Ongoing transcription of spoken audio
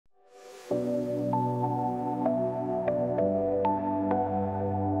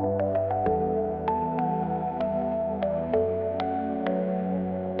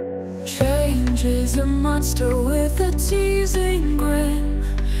Change is a monster with a teasing grin.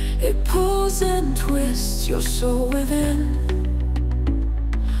 It pulls and twists your soul within.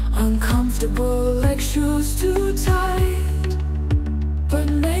 Uncomfortable like shoes too tight, but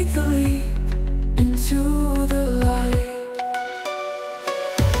make the leap into the light.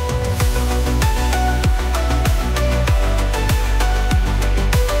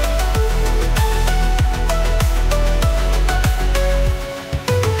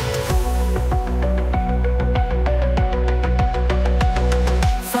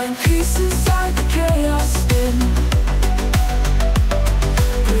 Find peace inside the chaos spin.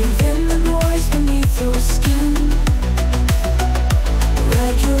 Breathe in the noise beneath your skin.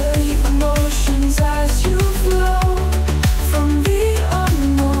 Regulate emotions as you flow. From the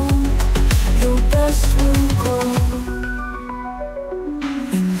unknown, your best will grow.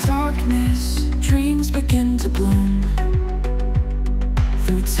 In darkness, dreams begin to bloom.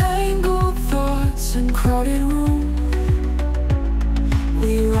 Through tangled thoughts and crowded rooms,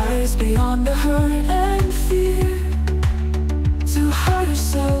 we rise beyond the hurt and fear, to hide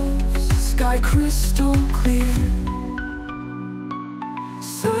ourselves, sky crystal clear.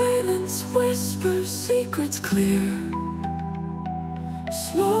 Silence whispers secrets clear.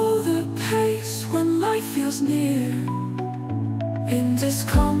 Slow the pace when life feels near. In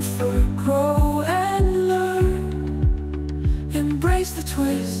discomfort, grow and learn. Embrace the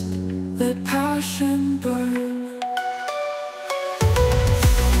twist, let passion burn.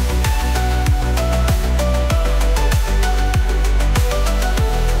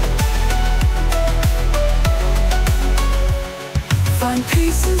 Find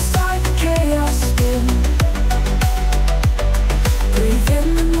peace inside the chaos spin. Breathe in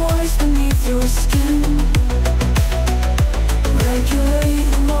the noise beneath your skin. Regulate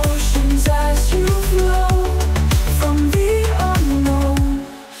emotions as you flow. From the unknown,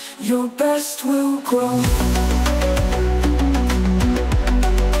 your best will grow.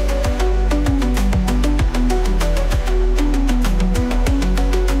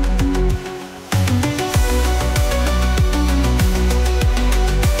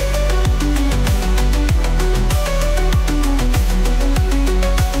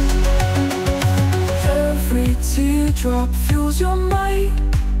 Teardrop fuels your might.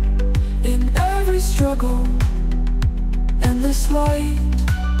 In every struggle, endless light.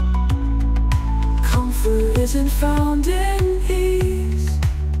 Comfort isn't found in ease,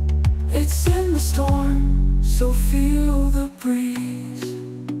 it's in the storm, so feel the breeze.